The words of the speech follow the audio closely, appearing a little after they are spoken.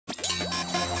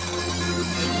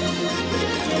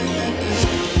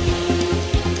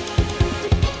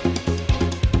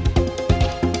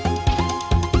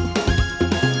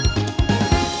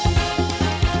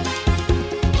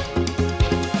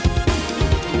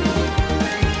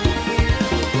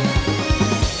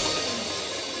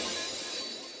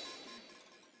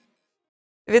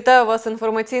Вітаю вас!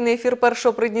 Інформаційний ефір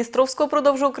Першого Придністровського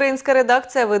продовжує українська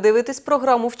редакція. Ви дивитесь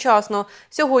програму «Вчасно».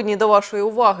 Сьогодні до вашої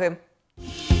уваги.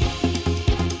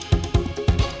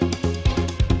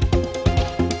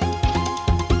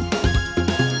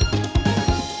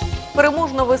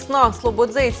 Переможна весна.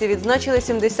 Слободзейці відзначили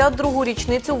 72-гу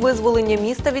річницю визволення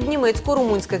міста від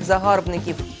німецько-румунських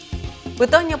загарбників.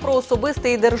 Питання про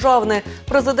особисте і державне.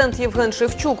 Президент Євген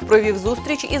Шевчук провів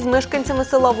зустріч із мешканцями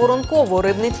села Воронково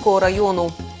Рибницького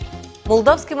району.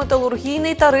 Молдавський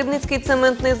металургійний та Рибницький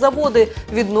цементний заводи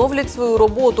відновлять свою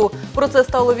роботу. Про це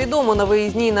стало відомо на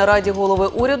виїзній нараді голови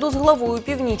уряду з главою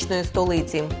північної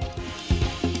столиці.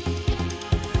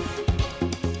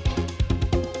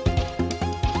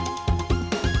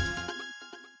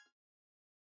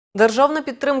 Державна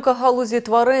підтримка галузі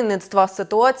тваринництва.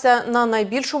 Ситуація на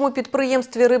найбільшому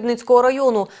підприємстві Рибницького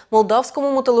району –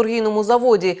 Молдавському металургійному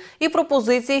заводі і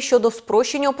пропозиції щодо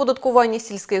спрощення оподаткування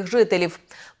сільських жителів.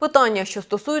 Питання, що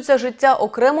стосуються життя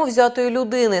окремо взятої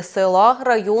людини, села,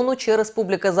 району чи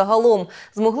республіки загалом,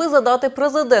 змогли задати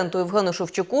президенту Євгену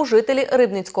Шевчуку жителі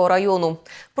Рибницького району.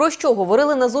 Про що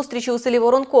говорили на зустрічі у селі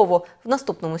Воронково в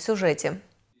наступному сюжеті.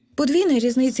 Подвійна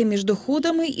різниця між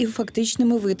доходами і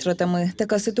фактичними витратами.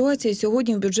 Така ситуація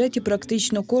сьогодні в бюджеті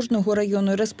практично кожного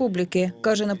району республіки,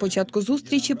 каже на початку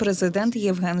зустрічі президент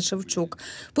Євген Шевчук.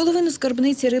 Половину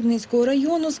скарбниці Рибницького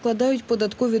району складають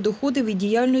податкові доходи від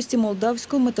діяльності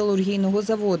Молдавського металургійного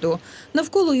заводу.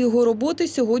 Навколо його роботи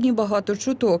сьогодні багато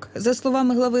чуток. За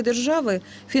словами глави держави,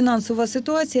 фінансова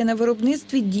ситуація на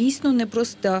виробництві дійсно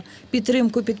непроста.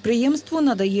 Підтримку підприємству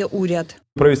надає уряд.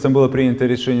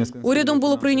 Урядом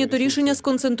було прийнято рішення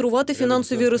сконцентрувати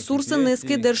фінансові ресурси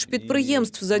низки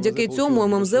держпідприємств. Завдяки цьому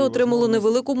ММЗ отримало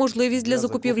невелику можливість для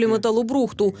закупівлі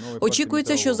металобрухту.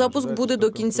 Очікується, що запуск буде до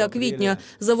кінця квітня.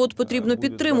 Завод потрібно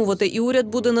підтримувати, і уряд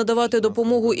буде надавати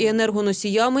допомогу і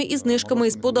енергоносіями, і знижками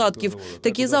із податків.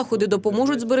 Такі заходи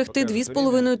допоможуть зберегти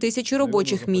 2,5 тисячі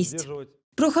робочих місць.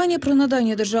 Прохання про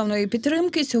надання державної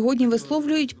підтримки сьогодні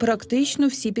висловлюють практично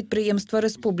всі підприємства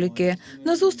республіки.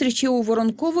 На зустрічі у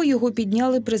Воронково його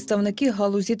підняли представники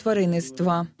галузі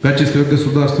тваринництва. В качестве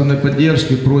государственной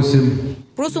поддержки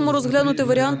Просимо розглянути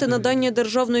варіанти надання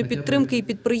державної підтримки і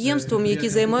підприємствам, які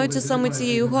займаються саме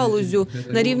цією галуззю.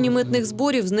 На рівні митних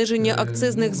зборів зниження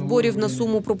акцизних зборів на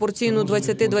суму пропорційну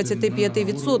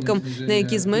 20-25%, на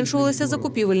які зменшувалися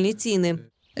закупівельні ціни.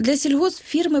 Для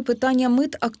сільгоспфірми питання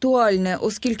мит актуальне,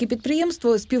 оскільки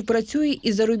підприємство співпрацює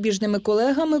із зарубіжними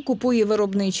колегами, купує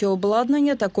виробниче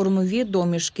обладнання та кормові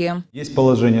домішки.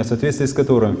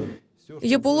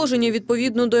 Є положення,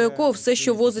 відповідно до якого все,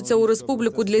 що возиться у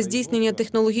республіку для здійснення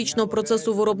технологічного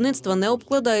процесу виробництва, не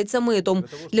обкладається митом.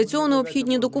 Для цього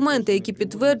необхідні документи, які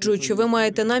підтверджують, що ви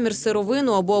маєте намір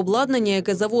сировину або обладнання,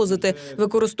 яке завозите,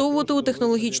 використовувати у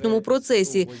технологічному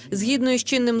процесі. Згідно із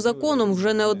чинним законом,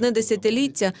 вже не одне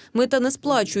десятиліття мита не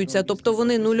сплачуються, тобто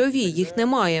вони нульові, їх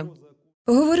немає.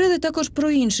 Говорили також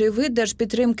про інший вид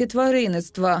держпідтримки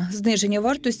тваринництва – зниження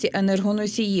вартості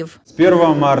енергоносіїв. З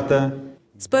 1 марта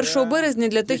з 1 березня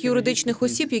для тих юридичних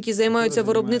осіб, які займаються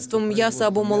виробництвом м'яса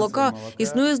або молока,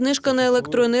 існує знижка на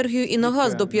електроенергію і на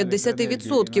газ до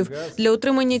 50%. Для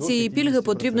отримання цієї пільги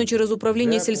потрібно через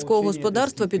управління сільського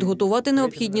господарства підготувати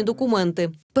необхідні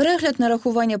документи. Перегляд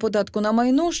нарахування податку на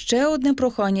майно – ще одне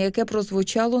прохання, яке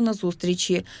прозвучало на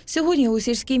зустрічі. Сьогодні у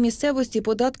сільській місцевості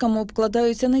податками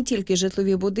обкладаються не тільки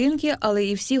житлові будинки, але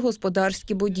і всі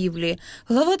господарські будівлі.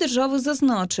 Глава держави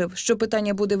зазначив, що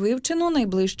питання буде вивчено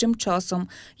найближчим часом.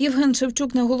 Євген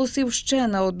Шевчук наголосив ще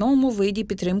на одному виді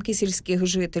підтримки сільських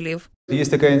жителів. Є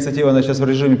така ініціатива, вона зараз в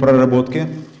режимі проработки.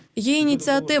 Є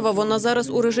ініціатива, вона зараз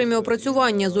у режимі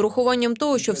опрацювання. З урахуванням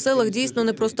того, що в селах дійсно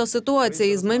непроста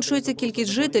ситуація і зменшується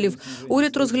кількість жителів,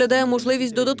 уряд розглядає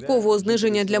можливість додаткового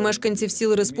зниження для мешканців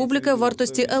сіл республіки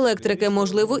вартості електрики,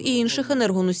 можливо, і інших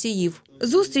енергоносіїв.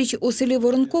 Зустріч у селі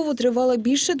Воронково тривала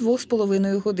більше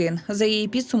 2,5 годин. За її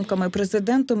підсумками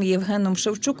президентом Євгеном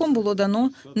Шевчуком було дано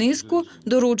низку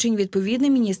доручень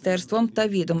відповідним міністерствам та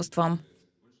відомствам.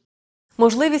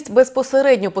 Можливість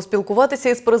безпосередньо поспілкуватися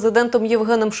із президентом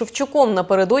Євгеном Шевчуком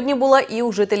напередодні була і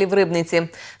у жителів Рибниці.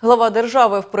 Глава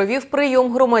держави провів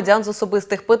прийом громадян з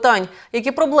особистих питань.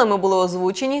 Які проблеми були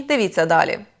озвучені, дивіться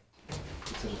далі.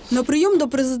 На прийом до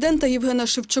президента Євгена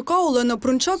Шевчука Олена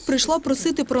Брунчак прийшла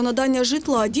просити про надання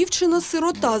житла.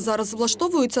 Дівчина-сирота зараз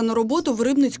влаштовується на роботу в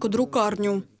Рибницьку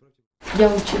друкарню.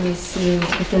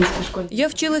 Я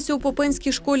вчилася у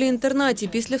Попенській школі-інтернаті.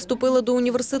 Після вступила до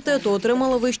університету,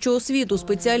 отримала вищу освіту,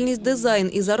 спеціальність дизайн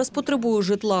і зараз потребую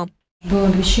житла.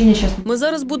 Ми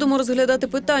зараз будемо розглядати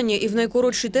питання і в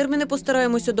найкоротші терміни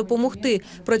постараємося допомогти.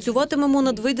 Працюватимемо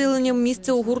над виділенням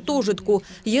місця у гуртожитку.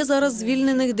 Є зараз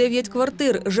звільнених 9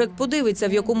 квартир. ЖЕК подивиться,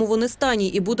 в якому вони стані,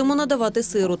 і будемо надавати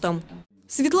сиротам.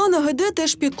 Світлана Геде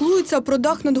теж піклується про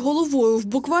дах над головою. В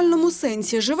буквальному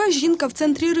сенсі. Живе жінка в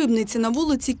центрі Рибниці на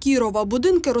вулиці Кірова.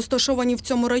 Будинки, розташовані в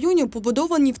цьому районі,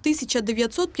 побудовані в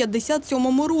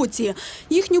 1957 році.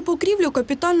 Їхню покрівлю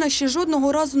капітально ще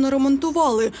жодного разу не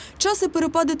ремонтували. Час і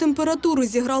перепади температури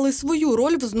зіграли свою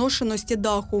роль в зношеності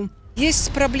даху. Є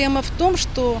проблема в тому,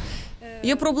 що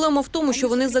Є проблема в тому, що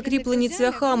вони закріплені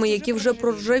цвяхами, які вже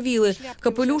проржавіли.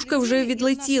 Капелюшки вже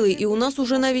відлетіли, і у нас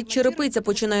уже навіть черепиця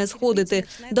починає сходити.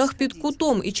 Дах під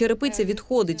кутом, і черепиця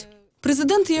відходить.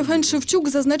 Президент Євген Шевчук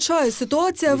зазначає,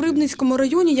 ситуація в Рибницькому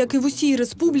районі, як і в усій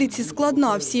республіці,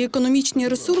 складна. Всі економічні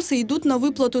ресурси йдуть на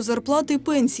виплату зарплати і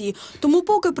пенсії. Тому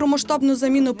поки про масштабну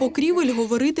заміну покрівель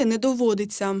говорити не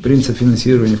доводиться. Принцип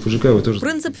финансирования в КЖК вы тоже...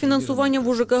 Принцип фінансування в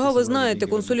УЖКГ ви знаєте,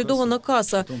 консолідована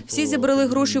каса. Всі зібрали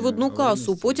гроші в одну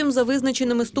касу, потім за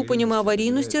визначеними ступенями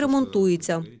аварійності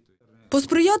ремонтується.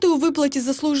 Посприяти у виплаті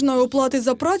заслуженої оплати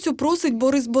за працю просить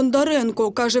Борис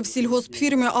Бондаренко. Каже, в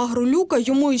сільгоспфірмі «Агролюка»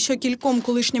 йому і ще кільком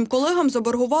колишнім колегам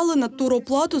заборгували на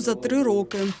туроплату за 3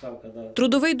 роки.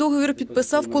 Трудовий договір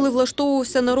підписав, коли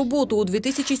влаштовувався на роботу у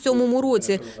 2007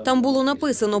 році. Там було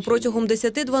написано протягом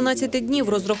 10-12 днів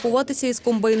розрахуватися із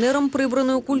комбайнером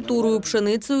прибраною культурою,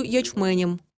 пшеницею,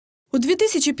 ячменем. У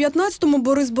 2015-му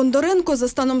Борис Бондаренко за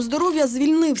станом здоров'я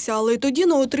звільнився, але й тоді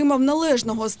не отримав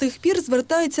належного. З тих пір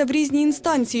звертається в різні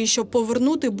інстанції, щоб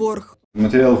повернути борг.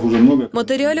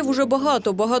 Матеріалів уже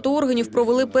багато. Багато органів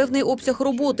провели певний обсяг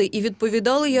роботи і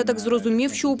відповідали, я так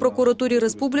зрозумів, що у прокуратурі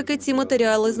республіки ці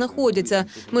матеріали знаходяться.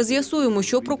 Ми з'ясуємо,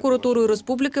 що прокуратурою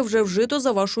республіки вже вжито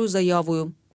за вашою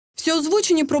заявою. Всі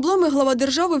озвучені проблеми глава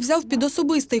держави взяв під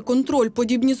особистий контроль.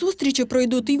 Подібні зустрічі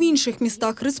пройдуть і в інших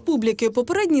містах республіки.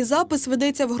 Попередній запис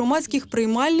ведеться в громадських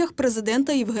приймальнях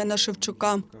президента Євгена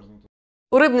Шевчука.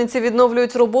 У Рибниці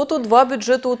відновлюють роботу 2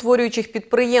 бюджетоутворюючих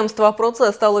підприємства. Про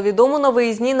це стало відомо на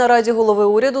виїзній нараді голови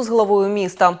уряду з главою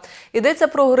міста. Йдеться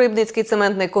про Рибницький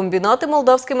цементний комбінат і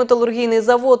Молдавський металургійний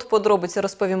завод. Подробиці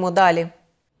розповімо далі.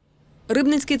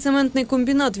 Рибницький цементний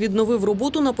комбінат відновив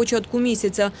роботу на початку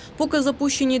місяця. Поки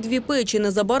запущені 2 печі,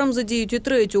 незабаром задіють і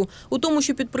 3-ю. У тому,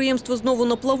 що підприємство знову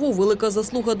на плаву, велика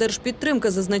заслуга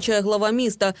держпідтримки, зазначає глава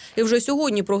міста. І вже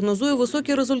сьогодні прогнозує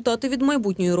високі результати від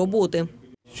майбутньої роботи.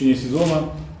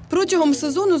 Протягом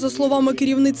сезону, за словами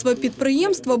керівництва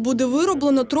підприємства, буде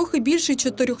вироблено трохи більше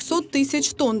 400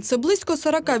 тисяч тонн. Це близько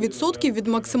 40% від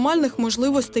максимальних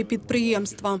можливостей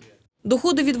підприємства.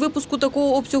 Доходи від випуску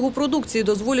такого обсягу продукції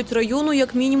дозволять району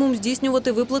як мінімум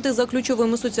здійснювати виплати за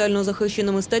ключовими соціально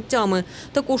захищеними статтями.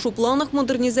 Також у планах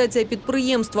модернізація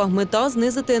підприємства. Мета –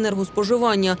 знизити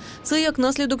енергоспоживання. Це як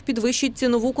наслідок підвищить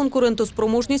цінову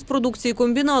конкурентоспроможність продукції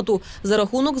комбінату за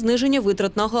рахунок зниження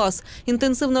витрат на газ.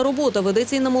 Інтенсивна робота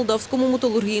ведеться і на Молдавському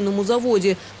металургійному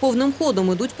заводі. Повним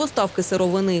ходом ідуть поставки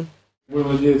сировини. Будемо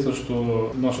сподіватися,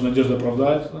 що наша надія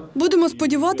оправдається. Будемо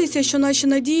сподіватися, що наші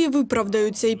надії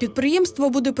виправдаються, і підприємство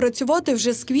буде працювати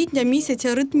вже з квітня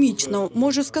місяця ритмічно.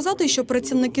 Можу сказати, що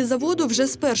працівники заводу вже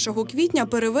з 1 квітня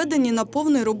переведені на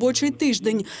повний робочий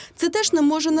тиждень. Це теж не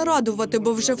може не радувати,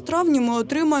 бо вже в травні ми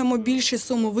отримаємо більші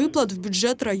суми виплат в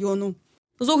бюджет району.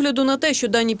 З огляду на те, що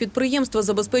дані підприємства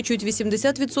забезпечують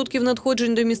 80%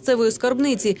 надходжень до місцевої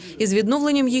скарбниці, із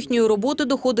відновленням їхньої роботи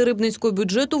доходи рибницького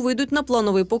бюджету вийдуть на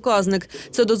плановий показник.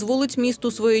 Це дозволить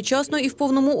місту своєчасно і в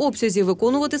повному обсязі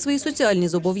виконувати свої соціальні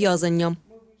зобов'язання.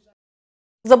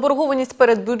 Заборгованість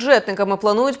перед бюджетниками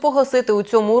планують погасити у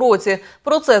цьому році.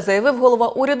 Про це заявив голова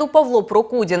уряду Павло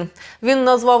Прокудін. Він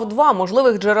назвав 2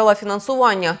 можливих джерела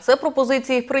фінансування. Це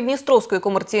пропозиції Придністровської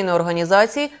комерційної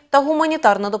організації та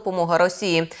гуманітарна допомога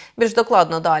Росії. Більш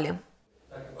докладно далі.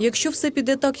 Якщо все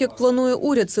піде так, як планує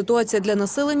уряд, ситуація для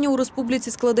населення у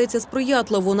республіці складеться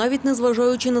сприятливо, навіть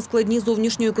незважаючи на складні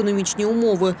зовнішньоекономічні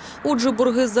умови. Отже,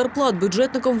 борги з зарплат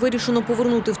бюджетникам вирішено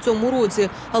повернути в цьому році.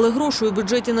 Але грошей у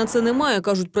бюджеті на це немає,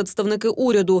 кажуть представники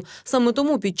уряду. Саме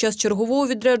тому під час чергового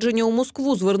відрядження у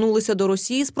Москву звернулися до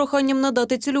Росії з проханням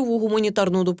надати цільову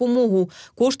гуманітарну допомогу.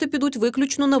 Кошти підуть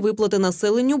виключно на виплати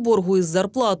населенню боргу із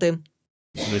зарплати.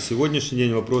 На сьогоднішній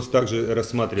день вопрос також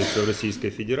розглядається в Російській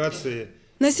Федерації.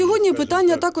 На сьогодні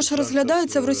питання також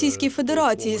розглядаються в Російській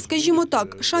Федерації. Скажімо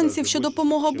так, шансів, що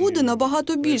допомога буде,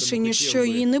 набагато більше, ніж що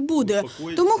її не буде.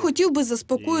 Тому хотів би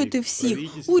заспокоїти всіх.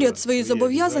 Уряд свої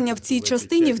зобов'язання в цій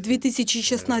частині в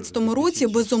 2016 році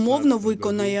безумовно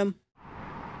виконає.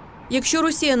 Якщо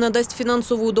Росія надасть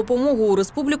фінансову допомогу, у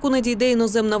республіку надійде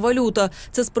іноземна валюта.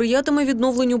 Це сприятиме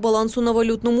відновленню балансу на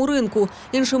валютному ринку.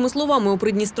 Іншими словами, у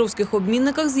придністровських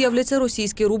обмінниках з'являться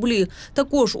російські рублі.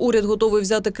 Також уряд готовий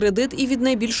взяти кредит і від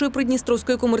найбільшої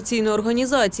придністровської комерційної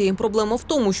організації. Проблема в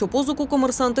тому, що позику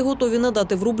комерсанти готові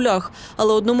надати в рублях.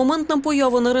 Але одномоментна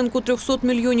поява на ринку 300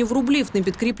 мільйонів рублів, не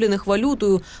підкріплених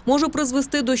валютою, може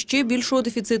призвести до ще більшого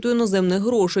дефіциту іноземних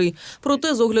грошей.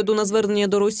 Проте, з огляду на звернення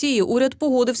до Росії, уряд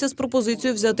погодився з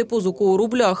пропозицією взяти позику у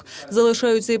рублях.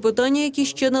 Залишаються і питання, які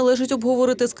ще належить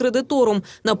обговорити з кредитором,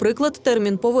 наприклад,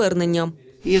 термін повернення.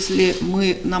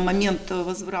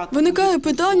 Виникає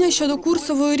питання щодо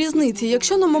курсової різниці.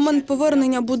 Якщо на момент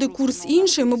повернення буде курс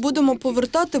інший, ми будемо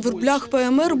повертати в рублях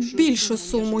ПМР більшу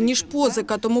суму, ніж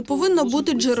позика, тому повинно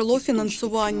бути джерело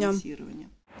фінансування.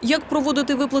 Як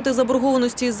проводити виплати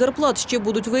заборгованості із зарплат, ще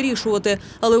будуть вирішувати.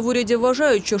 Але в уряді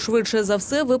вважають, що швидше за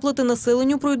все виплати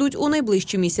населенню пройдуть у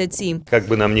найближчі місяці. Как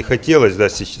бы нам не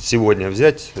хотелось сегодня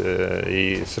взять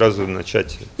и сразу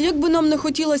начать. Як би нам не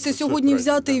хотілося сьогодні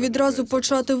взяти і відразу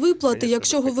почати виплати,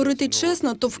 якщо говорити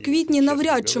чесно, то в квітні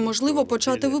навряд чи можливо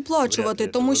почати виплачувати,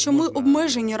 тому що ми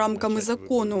обмежені рамками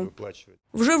закону.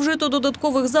 Вже вжито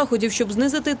додаткових заходів, щоб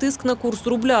знизити тиск на курс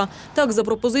рубля. Так, за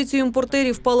пропозицією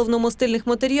імпортерів паливно-мастильних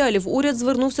матеріалів, уряд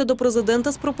звернувся до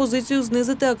президента з пропозицією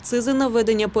знизити акцизи на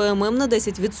введення ПММ на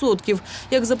 10%.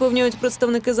 Як запевняють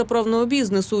представники заправного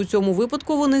бізнесу, у цьому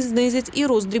випадку вони знизять і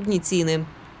роздрібні ціни.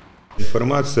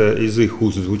 Інформація із їх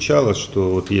уст звучала,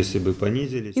 що от якщо б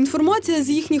понизились... Інформація з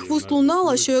їхніх вуст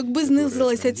лунала, що якби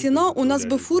знизилася ціна, у нас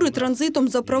би фури транзитом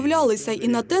заправлялися, і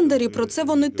на тендері про це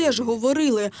вони теж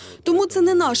говорили. Тому це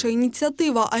не наша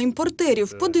ініціатива, а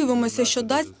імпортерів. Подивимося, що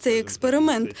дасть цей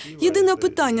експеримент. Єдине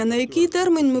питання, на який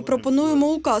термін ми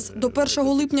пропонуємо указ? До 1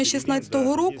 липня 2016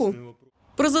 року?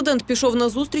 Президент пішов на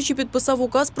зустріч і підписав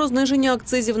указ про зниження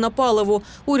акцизів на паливо.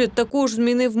 Уряд також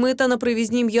змінив мита на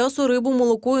привізні м'ясо, рибу,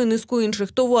 молоко і низку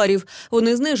інших товарів.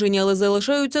 Вони знижені, але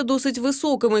залишаються досить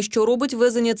високими, що робить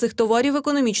везення цих товарів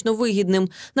економічно вигідним.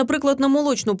 Наприклад, на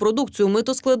молочну продукцію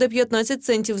мито складе 15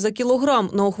 центів за кілограм,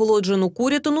 на охолоджену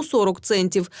курятину – 40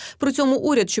 центів. При цьому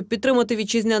уряд, щоб підтримати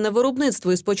вітчизняне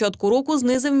виробництво, із початку року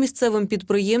знизив місцевим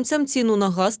підприємцям ціну на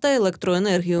газ та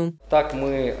електроенергію. Так,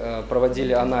 ми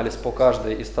проводили аналіз по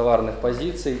кожній із товарних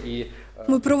позицій.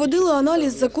 Ми проводили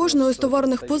аналіз за кожною з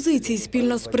товарних позицій.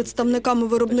 Спільно з представниками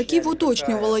виробників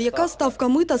уточнювали, яка ставка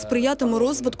мита сприятиме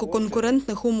розвитку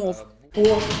конкурентних умов.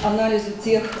 По аналізу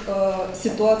тих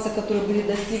ситуацій, які були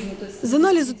досягнуті. З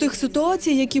аналізу тих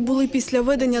ситуацій, які були після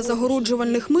введення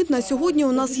загороджувальних мит, на сьогодні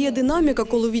у нас є динаміка,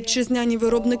 коли вітчизняні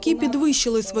виробники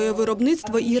підвищили своє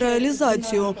виробництво і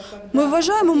реалізацію. Ми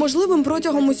вважаємо можливим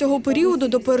протягом усього періоду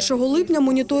до 1 липня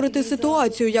моніторити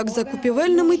ситуацію як за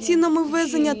купівельними цінами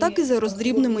ввезення, так і за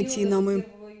роздрібними цінами.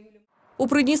 У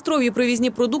Придністров'ї привізні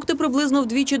продукти приблизно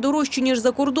вдвічі дорожчі, ніж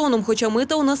за кордоном, хоча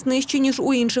мита у нас нижчі, ніж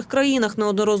у інших країнах,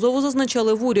 неодноразово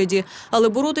зазначали в уряді. Але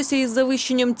боротися із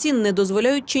завищенням цін не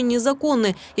дозволяють чинні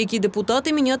закони, які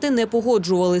депутати міняти не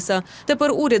погоджувалися.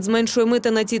 Тепер уряд зменшує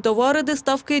мита на ті товари, де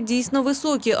ставки дійсно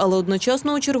високі, але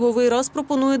одночасно у черговий раз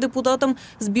пропонує депутатам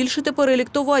збільшити перелік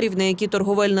товарів, на які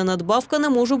торговельна надбавка не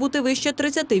може бути вище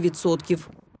 30%.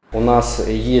 У нас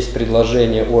є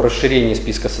пропозиція о розширенні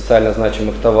списку соціально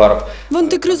значимих товарів. В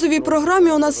антикризовій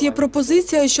програмі у нас є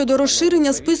пропозиція щодо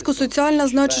розширення списку соціально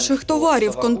значущих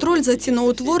товарів, контроль за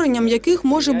ціноутворенням яких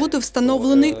може бути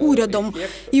встановлений урядом.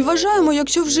 І вважаємо,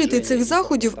 якщо вжити цих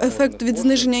заходів, ефект від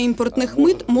зниження імпортних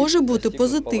мит може бути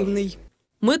позитивний.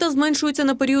 Мита зменшується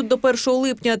на період до 1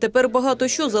 липня, а тепер багато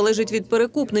що залежить від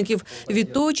перекупників.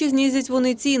 Від того, чи знизять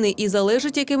вони ціни, і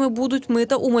залежить, якими будуть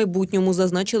мита у майбутньому,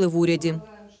 зазначили в уряді.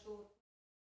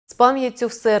 З пам'яттю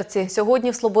в серці.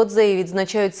 Сьогодні в Слободзеї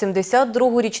відзначають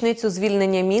 72-гу річницю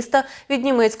звільнення міста від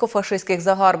німецько-фашистських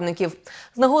загарбників.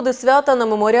 З нагоди свята на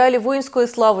меморіалі воїнської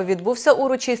слави відбувся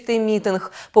урочистий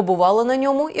мітинг. Побувала на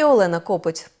ньому і Олена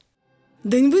Копить.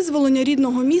 День визволення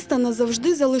рідного міста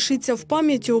назавжди залишиться в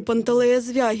пам'яті у Пантелея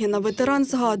Звягіна. Ветеран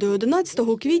згадує, 11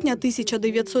 квітня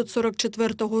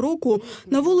 1944 року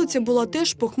на вулиці була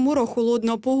теж похмура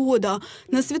холодна погода.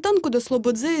 На світанку до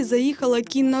Слободзеї заїхала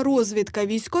кінна розвідка.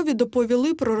 Військові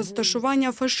доповіли про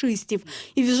розташування фашистів.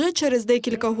 І вже через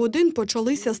декілька годин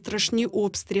почалися страшні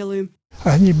обстріли.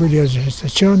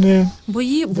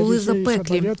 Бої були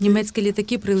запеклі. Німецькі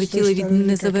літаки прилетіли від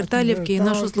Незаверталівки і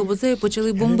нашу Слободзею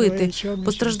почали бомбити.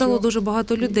 Постраждало дуже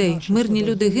багато людей. Мирні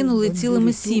люди гинули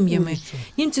цілими сім'ями.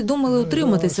 Німці думали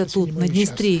утриматися тут, на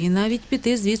Дністрі, і навіть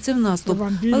піти звідси в наступ,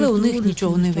 але у них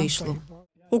нічого не вийшло.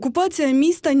 Окупація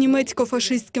міста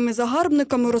німецько-фашистськими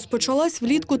загарбниками розпочалась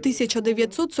влітку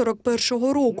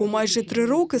 1941 року. Майже 3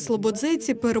 роки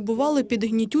слободзейці перебували під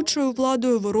гнітючою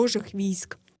владою ворожих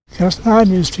військ. Красну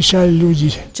армію зустрічали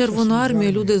люди. Червону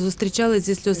армію люди зустрічали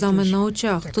зі сльозами на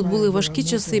очах. Тут були важкі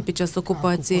часи під час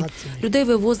окупації. Людей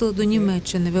вивозили до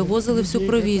Німеччини, вивозили всю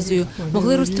провізію,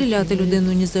 могли розстріляти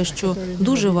людину ні за що.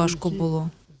 Дуже важко було.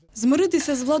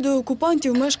 Змиритися з владою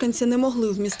окупантів мешканці не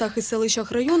могли. В містах і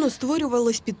селищах району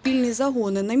створювались підпільні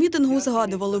загони. На мітингу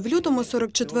згадували, в лютому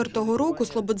 44-го року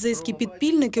слободзейські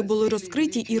підпільники були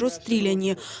розкриті і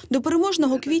розстріляні. До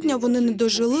переможного квітня вони не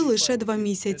дожили лише 2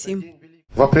 місяці.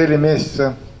 В апрелі місяці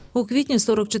У квітні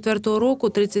 44-го року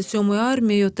 37-ю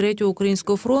армією 3-го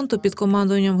Українського фронту під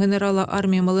командуванням генерала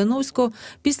армії Малиновського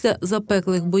після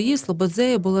запеклих боїв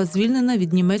Слободзея була звільнена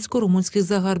від німецько-румунських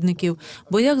загарбників.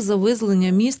 В боях за визволення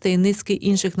міста і низки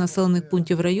інших населених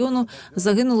пунктів району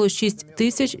загинуло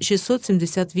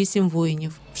 6678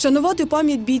 воїнів. Вшанувати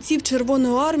пам'ять бійців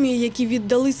Червоної армії, які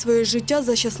віддали своє життя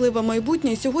за щасливе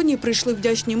майбутнє, сьогодні прийшли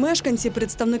вдячні мешканці,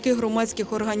 представники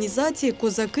громадських організацій,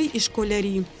 козаки і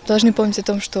школярі.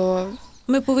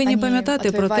 Ми повинні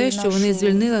пам'ятати про те, що вони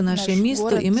звільнили наше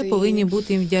місто, і ми повинні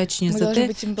бути їм вдячні за те,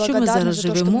 що ми зараз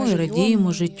живемо і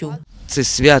радіємо життю. Це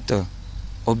свято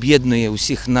об'єднує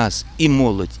усіх нас, і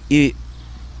молодь, і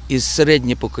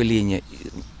середнє покоління,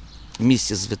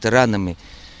 місце з ветеранами,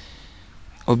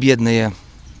 об'єднує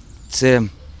це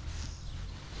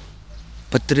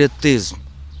патріотизм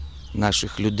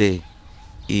наших людей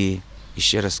і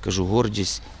ще раз скажу,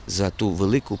 гордість за ту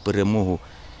велику перемогу,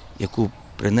 яку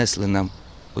принесли нам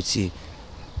оці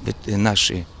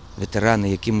наші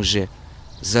ветерани, яким вже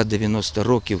за 90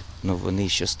 років, але вони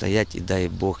ще стоять і дай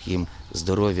Бог їм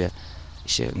здоров'я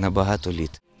ще на багато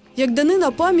літ. Як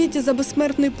данина пам'яті за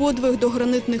безсмертний подвиг до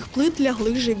гранитних плит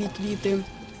лягли живі квіти.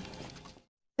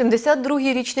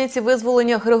 72-й річниці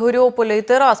визволення Григоріополя і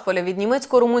Тирасполя від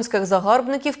німецько-румунських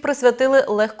загарбників присвятили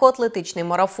легкоатлетичний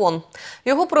марафон.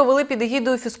 Його провели під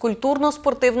егідою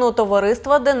фізкультурно-спортивного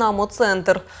товариства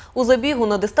 «Динамо-Центр». У забігу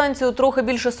на дистанцію трохи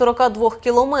більше 42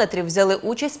 кілометрів взяли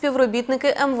участь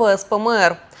співробітники МВС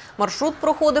ПМР. Маршрут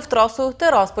проходив трасою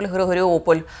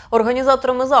Тирасполь-Григоріополь.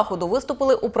 Організаторами заходу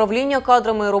виступили управління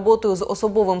кадрами і роботою з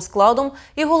особовим складом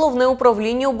і Головне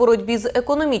управління у боротьбі з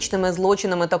економічними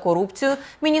злочинами та корупцією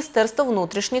Міністерства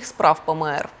внутрішніх справ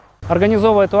ПМР.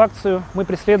 Організовуючи цю акцію, ми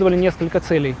переслідували кілька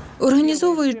цілей.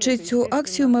 Організовуючи цю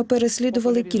акцію, ми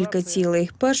переслідували кілька цілей.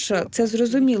 Перша – це,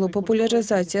 зрозуміло,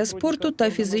 популяризація спорту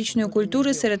та фізичної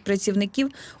культури серед працівників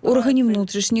органів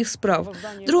внутрішніх справ.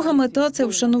 Друга мета – це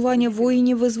вшанування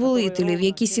воїнів-визволителів,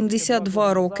 які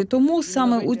 72 роки тому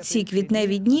саме у ці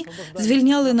квітневі дні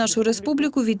звільняли нашу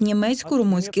республіку від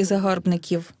німецько-румунських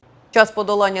загарбників. Час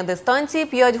подолання дистанції –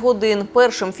 5 годин.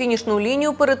 Першим фінішну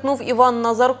лінію перетнув Іван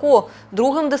Назарко.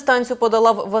 Другим дистанцію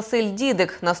подолав Василь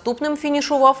Дідик. Наступним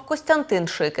фінішував Костянтин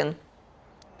Шикін.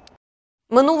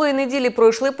 Минулої неділі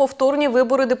пройшли повторні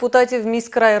вибори депутатів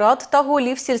міськрайрад та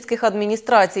голів сільських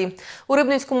адміністрацій. У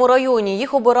Рибницькому районі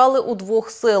їх обирали у 2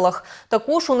 селах.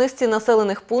 Також у низці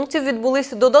населених пунктів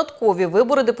відбулись додаткові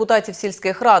вибори депутатів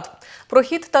сільських рад. Про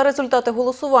хід та результати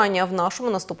голосування в нашому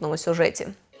наступному сюжеті.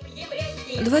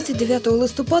 29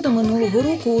 листопада минулого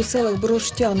року у селах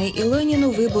Броштяни і Леніно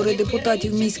вибори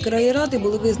депутатів міськрайради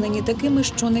були визнані такими,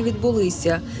 що не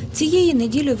відбулися. Цієї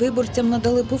неділі виборцям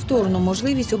надали повторну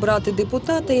можливість обрати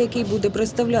депутата, який буде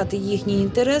представляти їхні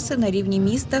інтереси на рівні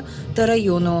міста та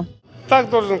району. Так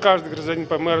должен кожен громадянин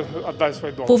ПМР віддати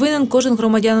свій дом. Повинен кожен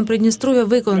громадянин Придністров'я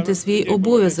виконати свій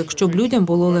обов'язок, щоб людям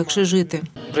було легше жити.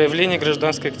 Проявлення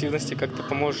громадянської активності як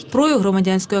допоможе. Прояв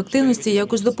громадянської активності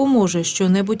якось допоможе,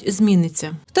 що-небудь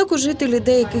зміниться. Також жителі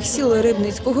деяких сіл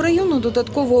Рибницького району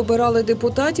додатково обирали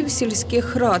депутатів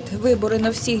сільських рад. Вибори на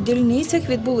всіх дільницях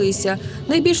відбулися.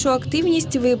 Найбільшу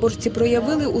активність виборці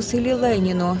проявили у селі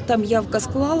Леніно. Там явка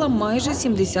склала майже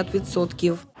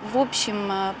 70%. В общем,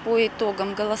 по итогам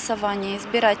голосования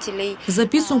избирателей... За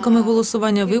підсумками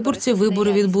голосування виборців,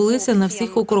 вибори відбулися на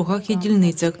всіх округах і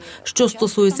дільницях. Що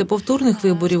стосується повторних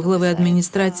виборів глави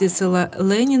адміністрації села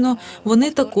Леніно,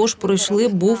 вони також пройшли,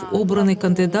 був обраний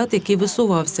кандидат, який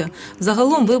висувався.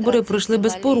 Загалом вибори пройшли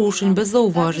без порушень, без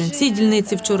зауважень. Всі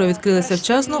дільниці вчора відкрилися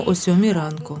вчасно о 7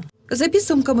 ранку. За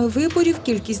підсумками виборів,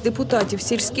 кількість депутатів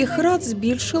сільських рад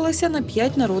збільшилася на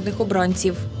 5 народних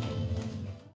обранців.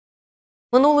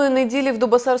 Минулої неділі в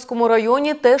Дубосарському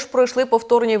районі теж пройшли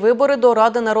повторні вибори до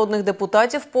Ради народних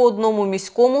депутатів по одному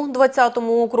міському,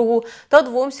 20-му округу, та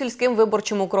 2 сільським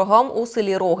виборчим округам у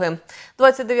селі Роги.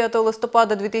 29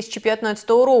 листопада 2015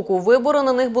 року вибори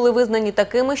на них були визнані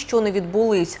такими, що не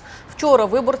відбулись. Вчора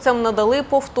виборцям надали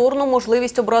повторну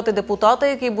можливість обрати депутата,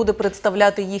 який буде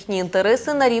представляти їхні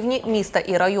інтереси на рівні міста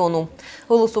і району.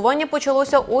 Голосування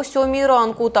почалося о 7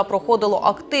 ранку та проходило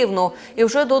активно. І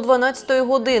вже до 12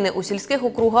 години у сільських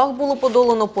округах було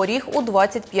подолано поріг у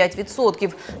 25%,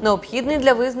 необхідний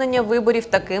для визнання виборів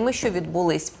такими, що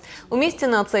відбулись. У місті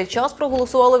на цей час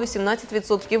проголосувало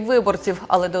 18% виборців,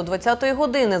 але до 20-ї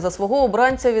години за свого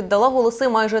обранця віддала голоси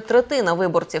майже третина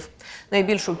виборців.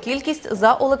 Найбільшу кількість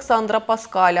за Олександра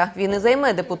Паскаля. Він і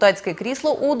займе депутатське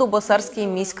крісло у Дубосарській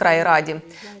міськрайраді.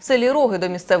 В селі Роги до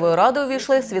місцевої ради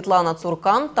увійшли Світлана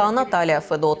Цуркан та Наталія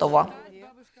Федотова.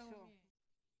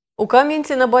 У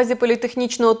Кам'янці на базі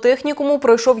політехнічного технікуму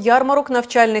пройшов ярмарок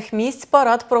навчальних місць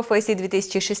 «Парад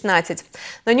професій-2016».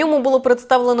 На ньому було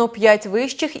представлено 5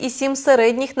 вищих і 7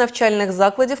 середніх навчальних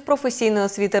закладів професійної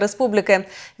освіти республіки.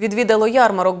 Відвідало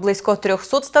ярмарок близько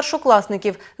 300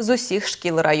 старшокласників з усіх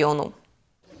шкіл району.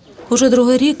 Уже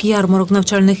другий рік ярмарок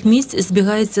навчальних місць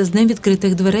збігається з Днем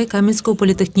відкритих дверей Кам'янського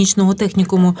політехнічного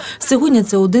технікуму. Сьогодні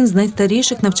це один з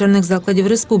найстаріших навчальних закладів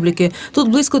республіки. Тут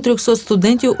близько 300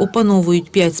 студентів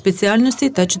опановують 5 спеціальностей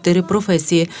та 4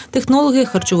 професії – технологи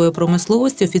харчової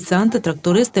промисловості, офіціанти,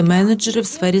 трактористи, менеджери в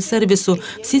сфері сервісу.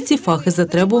 Всі ці фахи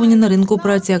затребувані на ринку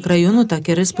праці як району, так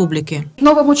і республіки.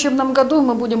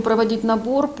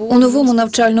 У новому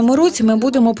навчальному році ми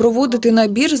будемо проводити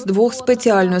набір з 2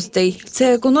 спеціальностей.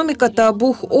 Це економіка та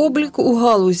бухоблік у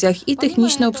галузях і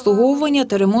технічне обслуговування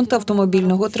та ремонт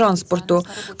автомобільного транспорту.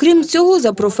 Крім цього,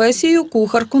 за професією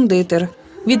кухар-кондитер.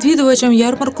 Відвідувачам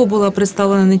ярмарку була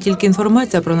представлена не тільки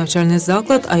інформація про навчальний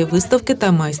заклад, а й виставки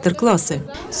та майстер-класи.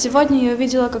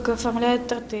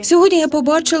 Сьогодні я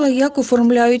побачила, як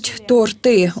оформляють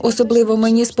торти. Особливо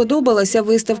мені сподобалася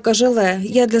виставка желе.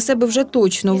 Я для себе вже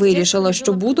точно вирішила,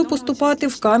 що буду поступати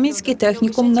в Кам'янський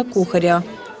технікум на кухаря.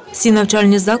 Всі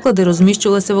навчальні заклади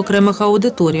розміщувалися в окремих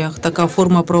аудиторіях. Така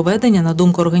форма проведення, на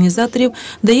думку організаторів,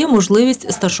 дає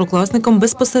можливість старшокласникам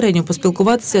безпосередньо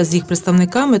поспілкуватися з їх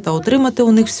представниками та отримати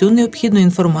у них всю необхідну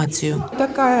інформацію.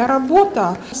 Така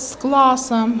робота з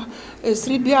класом, з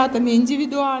ребятами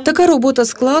індивідуально. Така робота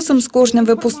з класом, з кожним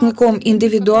випускником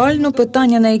індивідуально,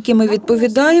 питання, на які ми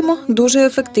відповідаємо, дуже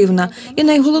ефективна. І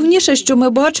найголовніше, що ми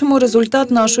бачимо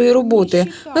результат нашої роботи.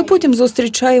 Ми потім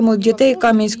зустрічаємо дітей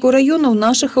Кам'янського району в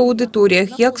наших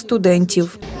аудиторіях, як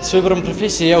студентів. З вибором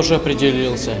професії я вже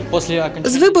определився.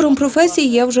 З вибором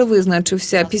професії я вже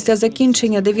визначився. Після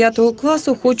закінчення 9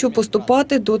 класу хочу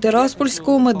поступати до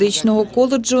Тираспольського медичного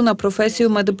коледжу на професію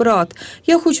медбрат.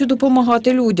 Я хочу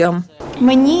допомагати людям.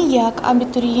 Мені, як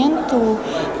абітурієнту,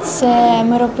 це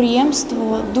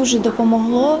мероприємство дуже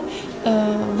допомогло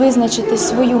визначити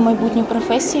свою майбутню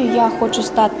професію. Я хочу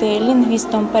стати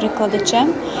лінгвістом-перекладачем.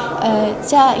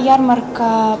 Ця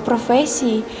ярмарка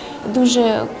професій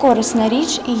дуже корисна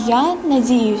річ, і я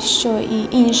надіюсь, що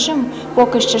і іншим,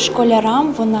 поки що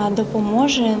школярам, вона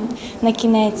допоможе на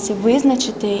кінець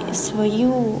визначити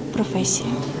свою професію.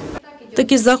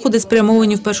 Такі заходи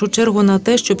спрямовані в першу чергу на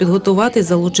те, щоб підготувати і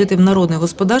залучити в народне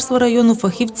господарство району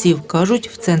фахівців, кажуть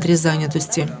в центрі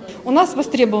зайнятості. У нас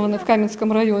востребовані в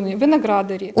Кам'янському районі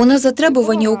виноградарі. У нас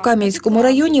затребувані у Кам'янському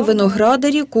районі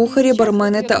виноградарі, кухарі,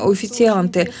 бармени та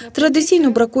офіціанти.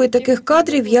 Традиційно бракує таких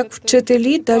кадрів, як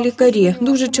вчителі та лікарі.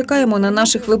 Дуже чекаємо на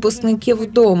наших випускників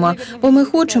вдома, бо ми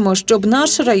хочемо, щоб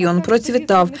наш район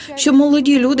процвітав, щоб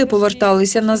молоді люди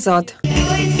поверталися назад.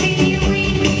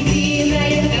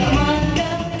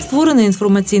 Створене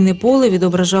інформаційне поле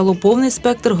відображало повний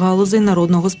спектр галузей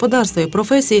народного господарства і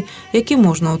професій, які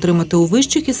можна отримати у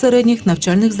вищих і середніх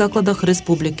навчальних закладах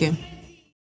республіки.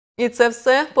 І це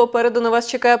все. Попереду на вас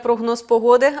чекає прогноз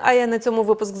погоди, а я на цьому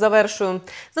випуск завершую.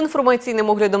 З інформаційним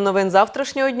оглядом новин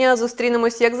завтрашнього дня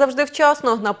зустрінемось, як завжди,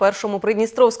 вчасно, на Першому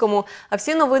Придністровському. А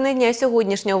всі новини дня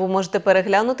сьогоднішнього ви можете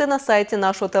переглянути на сайті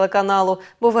нашого телеканалу.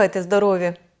 Бувайте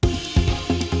здорові!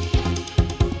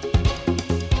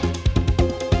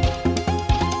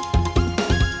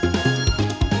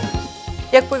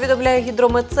 Як повідомляє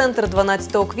гідрометцентр,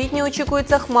 12 квітня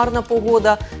очікується хмарна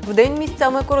погода. Вдень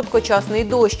місцями короткочасний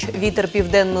дощ. Вітер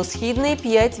південно-східний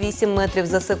 5-8 метрів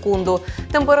за секунду.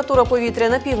 Температура повітря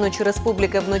на півночі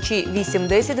республіки вночі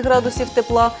 8-10 градусів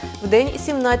тепла, вдень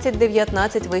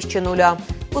 17-19 вище нуля.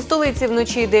 У столиці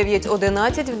вночі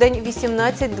 9-11, вдень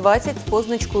 18-20 з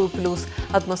позначкою плюс.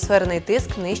 Атмосферний тиск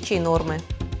нижчий норми.